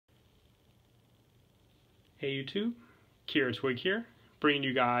Hey YouTube, Kira Twig here, bringing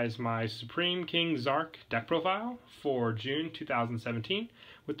you guys my Supreme King Zark deck profile for June 2017.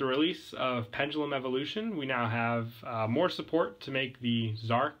 With the release of Pendulum Evolution, we now have more support to make the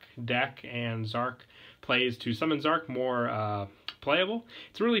Zark deck and Zark plays to summon Zark more playable.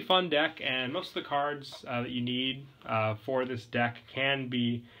 It's a really fun deck, and most of the cards that you need for this deck can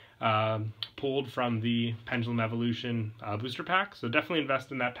be pulled from the Pendulum Evolution booster pack, so definitely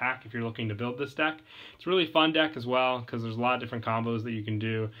invest in that pack if you're looking to build this deck. It's a really fun deck as well because there's a lot of different combos that you can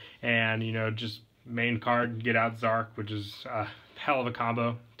do, and just main card, get out Zark, which is a hell of a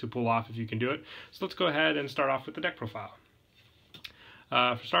combo to pull off if you can do it. So let's go ahead and start off with the deck profile.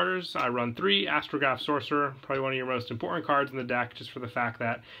 For starters, I run 3 Astrograph Sorcerer, probably one of your most important cards in the deck, just for the fact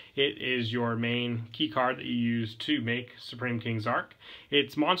that it is your main key card that you use to make Supreme King Zark.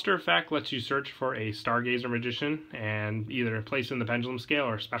 Its monster effect lets you search for a Stargazer Magician and either place it in the Pendulum Scale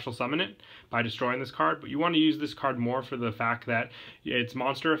or special summon it by destroying this card, but you want to use this card more for the fact that its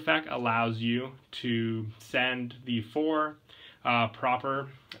monster effect allows you to send the 4 proper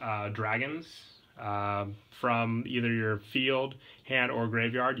dragons from either your field, hand, or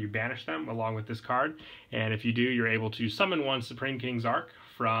graveyard. You banish them along with this card, and if you do, you're able to summon one Supreme King Zark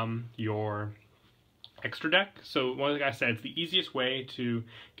from your extra deck. So like I said, it's the easiest way to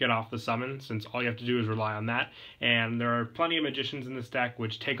get off the summon, since all you have to do is rely on that, and there are plenty of magicians in this deck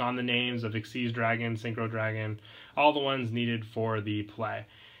which take on the names of Xyz Dragon, Synchro Dragon, all the ones needed for the play.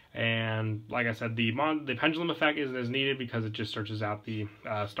 And like I said, the Pendulum effect isn't as needed because it just searches out the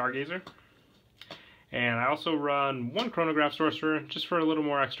Stargazer. And I also run 1 Chronograph Sorcerer just for a little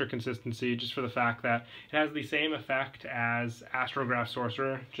more extra consistency, just for the fact that it has the same effect as Astrograph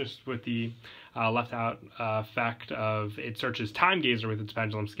Sorcerer, just with the left out effect of it searches Time Gazer with its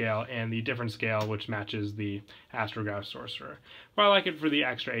Pendulum Scale and the different scale which matches the Astrograph Sorcerer. But I like it for the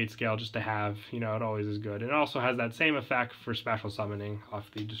extra 8 scale just to have, it always is good. And it also has that same effect for special summoning off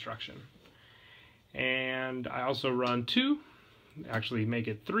the Destruction. And I also run 2, actually make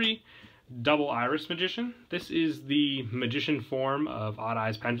it 3, Double Iris Magician. This is the magician form of Odd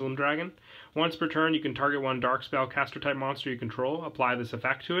Eyes Pendulum Dragon. Once per turn, you can target 1 Dark Spellcaster type monster you control, apply this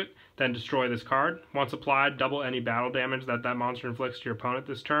effect to it, then destroy this card. Once applied, double any battle damage that monster inflicts to your opponent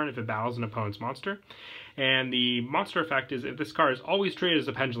this turn if it battles an opponent's monster. And the monster effect is if this card is always treated as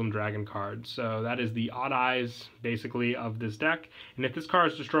a Pendulum Dragon card. So that is the Odd Eyes, basically, of this deck. And if this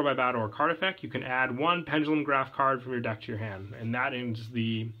card is destroyed by battle or card effect, you can add 1 Pendulum Graph card from your deck to your hand. And that is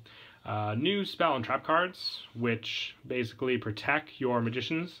the new spell and trap cards, which basically protect your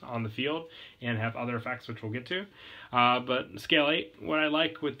magicians on the field and have other effects which we'll get to. But scale 8, what I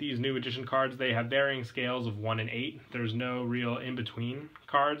like with these new magician cards, they have varying scales of 1 and 8. There's no real in-between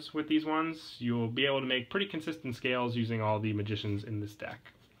cards with these ones. You'll be able to make pretty consistent scales using all the magicians in this deck.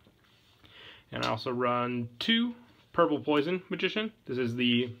 And I also run 2 Purple Poison Magician. This is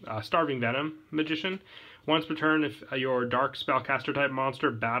the Starving Venom Magician. Once per turn, if your Dark Spellcaster type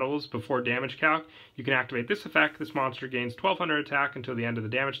monster battles before damage calc, you can activate this effect. This monster gains 1200 attack until the end of the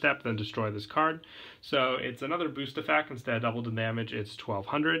damage step, then destroy this card. So it's another boost effect. Instead of double the damage, it's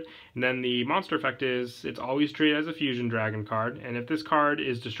 1200. And then the monster effect is, it's always treated as a Fusion Dragon card, and if this card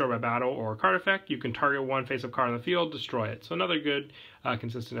is destroyed by battle or card effect, you can target 1 face-up card on the field, destroy it. So another good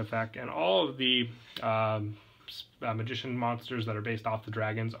consistent effect. And all of the magician monsters that are based off the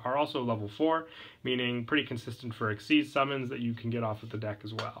dragons are also level 4, meaning pretty consistent for Xyz summons that you can get off of the deck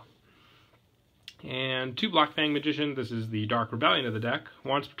as well. And 2 Black Fang Magician. This is the Dark Rebellion of the deck.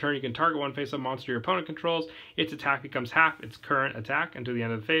 Once per turn, you can target 1 face-up monster your opponent controls. Its attack becomes half its current attack until the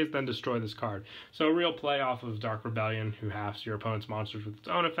end of the phase, then destroy this card. So a real play off of Dark Rebellion, who halves your opponent's monsters with its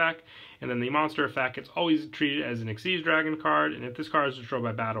own effect. And then the monster effect, it's always treated as an Xyz Dragon card, and if this card is destroyed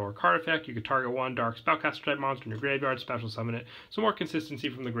by battle or card effect, you can target 1 Dark Spellcaster type monster in your graveyard, special summon it. So more consistency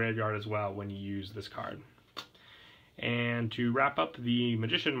from the graveyard as well when you use this card. And to wrap up the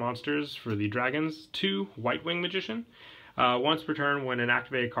magician monsters for the dragons, 2 White Wing Magician. Once per turn, when an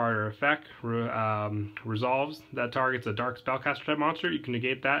activated card or effect resolves that targets a Dark Spellcaster type monster, you can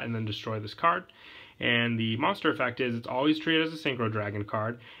negate that and then destroy this card. And the monster effect is it's always treated as a Synchro Dragon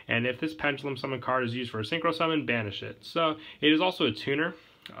card, and if this Pendulum Summon card is used for a Synchro Summon, banish it. So it is also a tuner,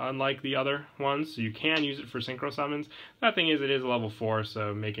 unlike the other ones, so you can use it for Synchro Summons. That thing is, it is a level 4,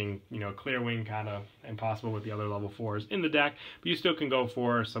 so making, Clear Wing kind of impossible with the other level 4s in the deck, but you still can go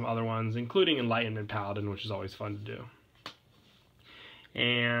for some other ones, including Enlightenment Paladin, which is always fun to do.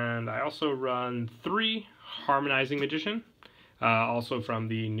 And I also run 3 Harmonizing Magician. Also from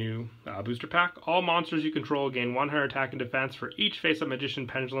the new booster pack. All monsters you control gain 100 attack and defense for each face-up magician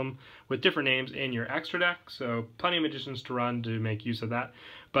pendulum with different names in your extra deck, so plenty of magicians to run to make use of that.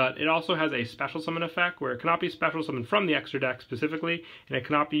 but it also has a special summon effect where it cannot be special summoned from the extra deck specifically, and it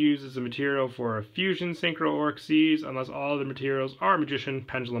cannot be used as a material for a fusion, synchro, or Xyz unless all other materials are Magician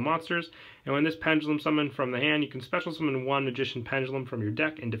Pendulum monsters. And when this pendulum summoned from the hand, you can special summon one Magician Pendulum from your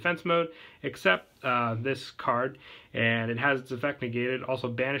deck in defense mode, except this card, and it has its effect negated. Also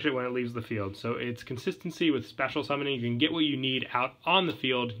banish it when it leaves the field. So it's consistency with special summoning. You can get what you need out on the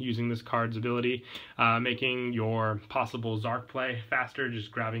field using this card's ability, making your possible Zark play faster,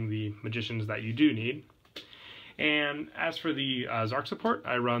 just grabbing the Magicians that you do need. And as for the Zark support,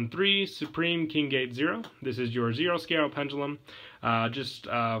 I run 3 Supreme King Gate 0. This is your 0 scale pendulum, just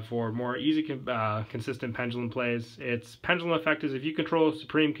for more easy, consistent pendulum plays. Its pendulum effect is if you control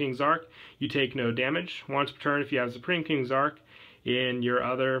Supreme King Zark, you take no damage. Once per turn, if you have Supreme King Zark in your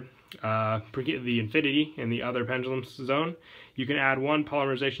other, the Infinity in the other pendulum zone, you can add one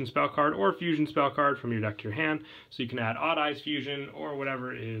polymerization spell card or fusion spell card from your deck to your hand. So you can add Odd Eyes Fusion or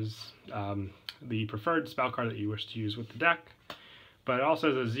whatever is the preferred spell card that you wish to use with the deck. But it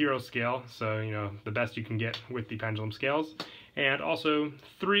also has a 0 scale, so you know the best you can get with the pendulum scales. And also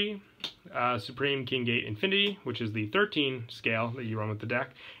 3 Supreme King Gate Infinity, which is the 13 scale that you run with the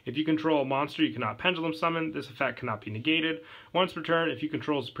deck. If you control a monster you cannot pendulum summon, this effect cannot be negated. Once per turn, if you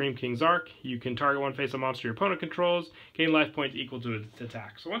control Supreme King Zark, you can target one face-up monster your opponent controls, gain life points equal to its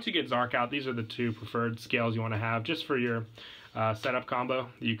attack. So once you get Zark out, these are the 2 preferred scales you want to have just for your setup combo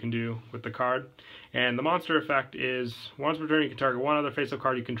that you can do with the card. And the monster effect is once per turn you can target one other face-up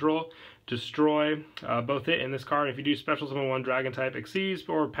card you control, destroy both it and this card. If you do special summon one dragon type Xyz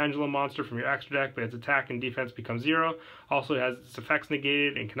or pendulum monster from your extra deck, but its attack and defense becomes 0. Also has its effects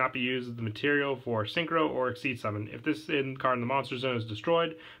negated and cannot be used as the material for synchro or Xyz summon. If this card in the monster zone is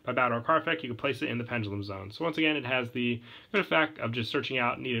destroyed by battle or card effect, you can place it in the pendulum zone. So once again, it has the good effect of just searching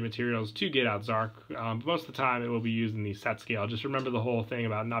out needed materials to get out Zark. Most of the time it will be used in the set scale. Just remember the whole thing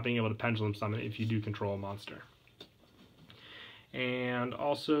about not being able to pendulum summon if you do control a monster. And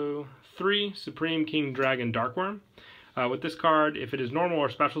also 3 Supreme King Dragon Darkworm. With this card, if it is normal or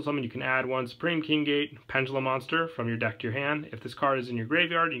special summon, you can add one Supreme King Gate Pendulum monster from your deck to your hand. If this card is in your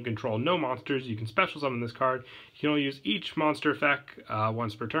graveyard and you control no monsters, you can special summon this card. You can only use each monster effect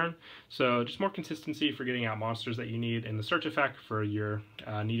once per turn. So just more consistency for getting out monsters that you need, and the search effect for your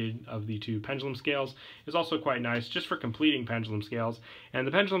needed of the 2 pendulum scales is also quite nice just for completing pendulum scales. And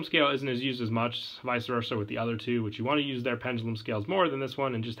the pendulum scale isn't as used as much, vice versa with the other 2, which you want to use their pendulum scales more than this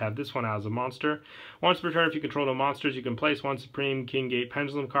one and just have this one out as a monster. Once per turn, if you control no monsters, you can place one Supreme King Gate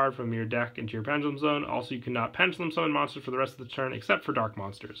Pendulum card from your deck into your pendulum zone. Also, you cannot pendulum summon monsters for the rest of the turn except for dark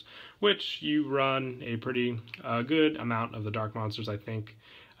monsters, which you run a pretty good amount of the dark monsters, I think.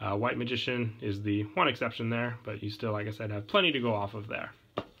 White Magician is the one exception there, but you still, like I said, have plenty to go off of there.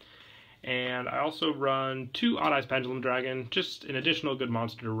 And I also run 2 Odd Eyes Pendulum Dragon, just an additional good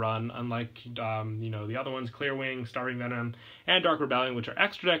monster to run, unlike the other ones, Clearwing, Starving Venom, and Dark Rebellion, which are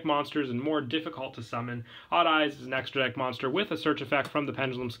extra deck monsters and more difficult to summon. Odd Eyes is an extra deck monster with a search effect from the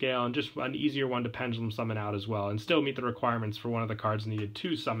pendulum scale, and just an easier one to pendulum summon out as well, and still meet the requirements for one of the cards needed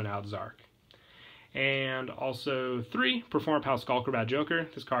to summon out Zark. And also 3 Performapal Skullcrobat Joker.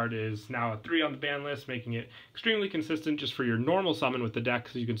 This card is now a 3 on the ban list, making it extremely consistent just for your normal summon with the deck,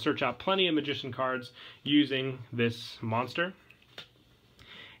 so you can search out plenty of Magician cards using this monster.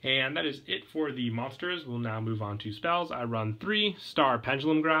 And that is it for the monsters. We'll now move on to spells. I run 3 Star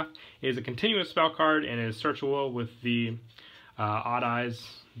Pendulum Graph. It is a continuous spell card and is searchable with the Odd Eyes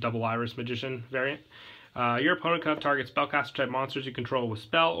Double Iris Magician variant. Your opponent can target spellcaster type monsters you control with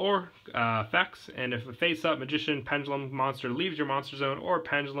spell or effects, and if a face-up Magician Pendulum monster leaves your monster zone or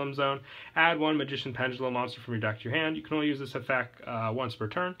pendulum zone, add one Magician Pendulum monster from your deck to your hand. You can only use this effect once per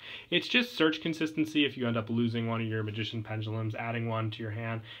turn. It's just search consistency if you end up losing one of your Magician Pendulums, adding one to your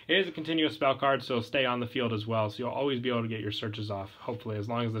hand. It is a continuous spell card, so it'll stay on the field as well, so you'll always be able to get your searches off, hopefully, as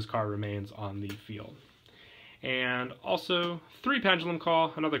long as this card remains on the field. And also 3 Pendulum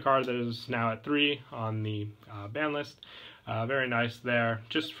Call, another card that is now at 3 on the ban list. Very nice there,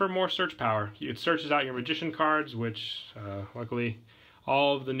 just for more search power. It searches out your Magician cards, which luckily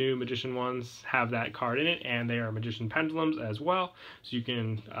all of the new Magician ones have that card in it, and they are Magician Pendulums as well, so you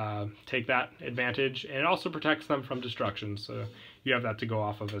can take that advantage, and it also protects them from destruction, so you have that to go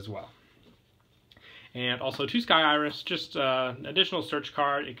off of as well. And also 2 Sky Iris, just an additional search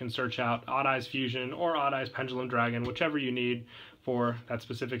card. It can search out Odd Eyes Fusion or Odd Eyes Pendulum Dragon, whichever you need for that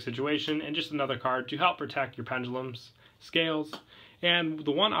specific situation, and just another card to help protect your pendulums, scales. And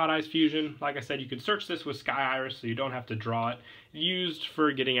the one Odd Eyes Fusion, like I said, you can search this with Sky Iris, so you don't have to draw it. Used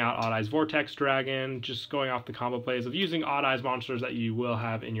for getting out Odd Eyes Vortex Dragon, just going off the combo plays of using Odd Eyes monsters that you will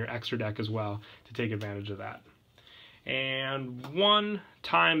have in your extra deck as well to take advantage of that. and 1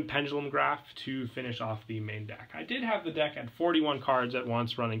 time Pendulum Graph to finish off the main deck. I did have the deck at 41 cards at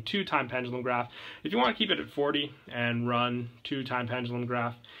once, running 2 time Pendulum Graph. If you want to keep it at 40 and run 2 time Pendulum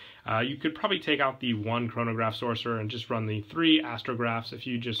Graph, you could probably take out the 1 Chronograph Sorcerer and just run the 3 Astrographs if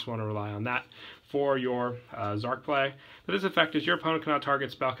you just want to rely on that for your Zark play. But this effect is your opponent cannot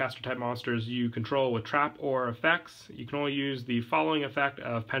target spellcaster type monsters you control with trap or effects. You can only use the following effect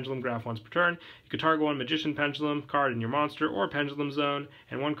of Pendulum Graph once per turn. You can target 1 Magician Pendulum card in your monster or Pendulum Zone,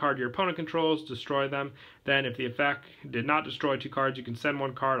 and 1 card your opponent controls, destroy them. Then if the effect did not destroy 2 cards, you can send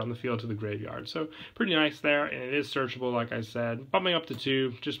 1 card on the field to the graveyard. So pretty nice there, and it is searchable like I said. Bumping up to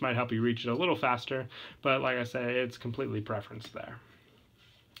 2 just might help you reach it a little faster, but like I say, it's completely preference there.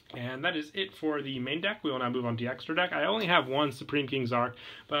 And that is it for the main deck. We will now move on to the extra deck. I only have 1 Supreme King Zark,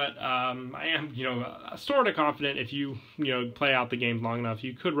 but I am, sort of confident if you, play out the games long enough,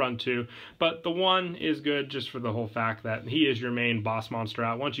 you could run 2. But the 1 is good just for the whole fact that he is your main boss monster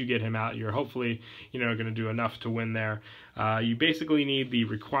out. Once you get him out, you're hopefully, going to do enough to win there. You basically need the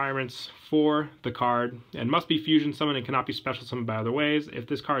requirements for the card, and must be fusion summoned and cannot be special summoned by other ways. If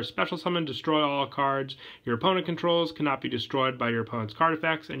this card is special summoned, destroy all cards your opponent controls, cannot be destroyed by your opponent's card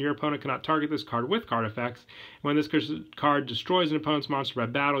effects, and your opponent cannot target this card with card effects. When this card destroys an opponent's monster by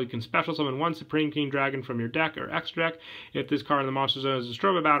battle, you can special summon 1 Supreme King Dragon from your deck or extra deck. If this card in the monster zone is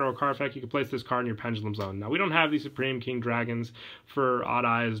destroyed by battle or card effect, you can place this card in your Pendulum Zone. Now, we don't have the Supreme King Dragons for Odd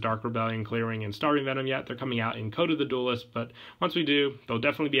Eyes, Dark Rebellion, Clearing, and Starving Venom yet. They're coming out in Code of the Duelist, but once we do, they'll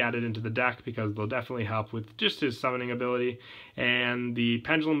definitely be added into the deck because they'll definitely help with just his summoning ability. And the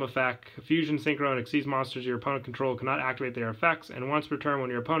Pendulum effect, Fusion, Synchro, and Exceeds monsters your opponent control cannot activate their effects, and once per turn when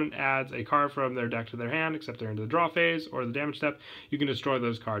your opponent adds a card from their deck to their hand, except they're into the draw phase or the damage step, you can destroy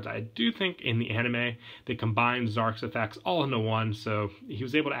those cards. I do think in the anime they combined Zark's effects all into one, so he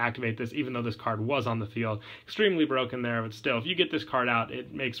was able to activate this even though this card was on the field. Extremely broken there, but still, if you get this card out,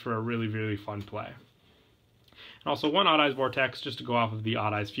 it makes for a really, really fun play. And also 1 Odd Eyes Vortex just to go off of the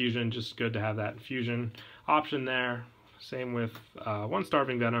Odd Eyes Fusion, just good to have that fusion option there. Same with 1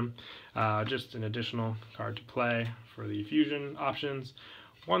 Starving Venom, just an additional card to play for the fusion options.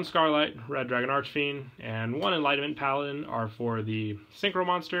 1 Scarlet, Red Dragon Archfiend, and 1 Enlightenment Paladin are for the Synchro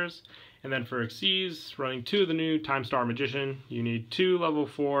monsters. And then for Xyz, running 2 of the new Time Star Magician. You need 2 level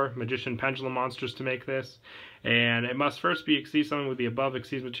 4 Magician Pendulum monsters to make this. And it must first be Xyz summoned with the above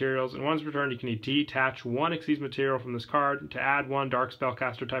Xyz materials. And once per turn, you can detach 1 Xyz material from this card to add 1 Dark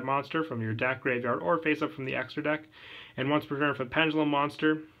Spellcaster type monster from your deck, graveyard, or face up from the extra deck. And once per turn, if a Pendulum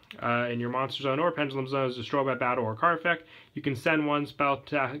monster in your monster zone or Pendulum zone is destroyed by battle or card effect, you can send 1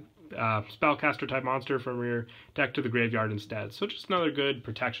 spellcaster type monster from your deck to the graveyard instead. So just another good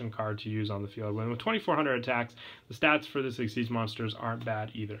protection card to use on the field. When with 2400 attacks, the stats for this Xyz monsters aren't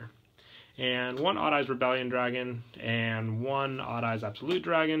bad either. And 1 Odd Eyes Rebellion Dragon and 1 Odd Eyes Absolute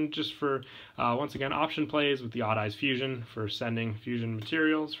Dragon, just for, once again, option plays with the Odd Eyes Fusion for sending fusion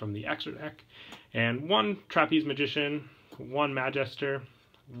materials from the extra deck. And 1 Trapeze Magician, 1 Magister,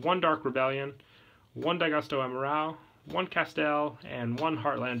 1 Dark Rebellion, 1 Daigusto Emerald, 1 Castel, and 1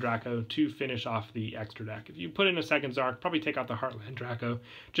 Heartland Draco to finish off the extra deck. If you put in a second Zark, probably take out the Heartland Draco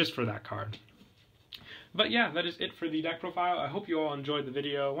just for that card. But yeah, that is it for the deck profile. I hope you all enjoyed the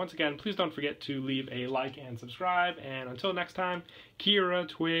video. Once again, please don't forget to leave a like and subscribe. And until next time, Kira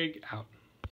Twig out.